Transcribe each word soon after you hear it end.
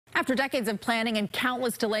After decades of planning and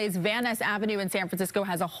countless delays, Ness Avenue in San Francisco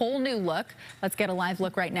has a whole new look. Let's get a live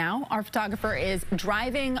look right now. Our photographer is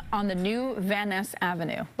driving on the new Ness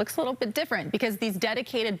Avenue. Looks a little bit different because these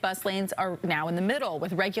dedicated bus lanes are now in the middle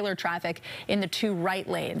with regular traffic in the two right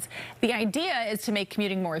lanes. The idea is to make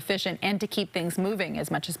commuting more efficient and to keep things moving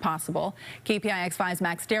as much as possible. KPIX5's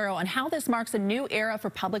Max Darrow on how this marks a new era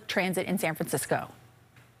for public transit in San Francisco.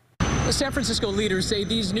 The San Francisco leaders say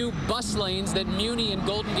these new bus lanes that Muni and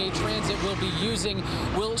Golden Gate Transit will be using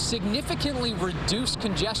will significantly reduce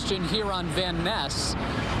congestion here on Van Ness.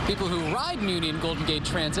 People who ride Muni and Golden Gate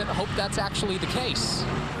Transit hope that's actually the case.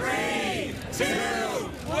 3, 2,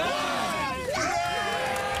 1.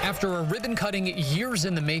 After a ribbon cutting years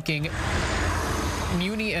in the making,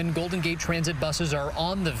 Muni and Golden Gate Transit buses are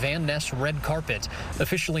on the Van Ness red carpet,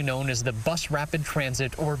 officially known as the Bus Rapid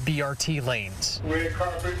Transit or BRT lanes. Red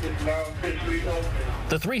carpet is now officially open.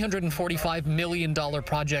 The $345 million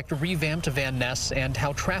project revamped Van Ness and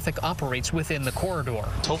how traffic operates within the corridor.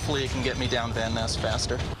 Hopefully it can get me down Van Ness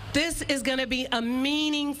faster. This is going to be a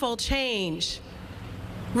meaningful change,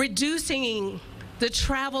 reducing the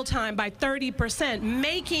travel time by 30%,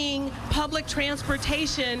 making public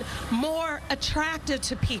transportation more attractive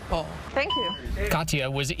to people. Thank you.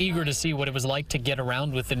 Katya was eager to see what it was like to get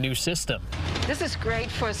around with the new system. This is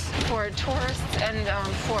great for tourists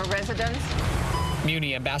and for residents.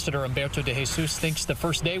 Muni Ambassador Humberto de Jesus thinks the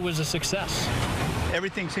first day was a success.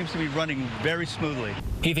 Everything seems to be running very smoothly.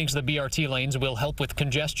 He thinks the BRT lanes will help with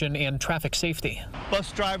congestion and traffic safety.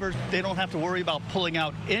 Bus drivers, they don't have to worry about pulling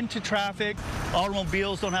out into traffic.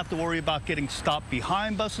 Automobiles don't have to worry about getting stopped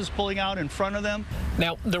behind buses pulling out in front of them.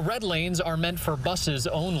 Now, the red lanes are meant for buses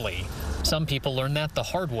only. Some people learned that the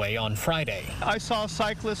hard way on Friday. I saw a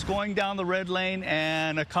cyclist going down the red lane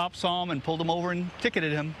and a cop saw him and pulled him over and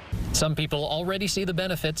ticketed him. Some people already see the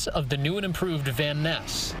benefits of the new and improved Van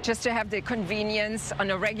Ness. Just to have the convenience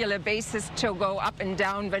on a regular basis to go up and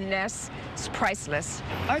down Van Ness is priceless.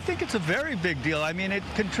 I think it's a very big deal. I mean, it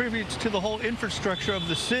contributes to the whole infrastructure of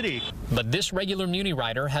the city. But this regular Muni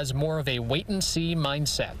rider has more of a wait-and-see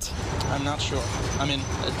mindset. I'm not sure. I mean,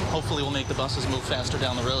 hopefully we'll make the buses move faster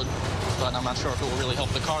down the road, but I'm not sure if it will really help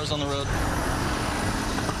the cars on the road.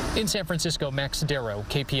 In San Francisco, Max Darrow,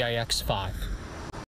 KPIX 5.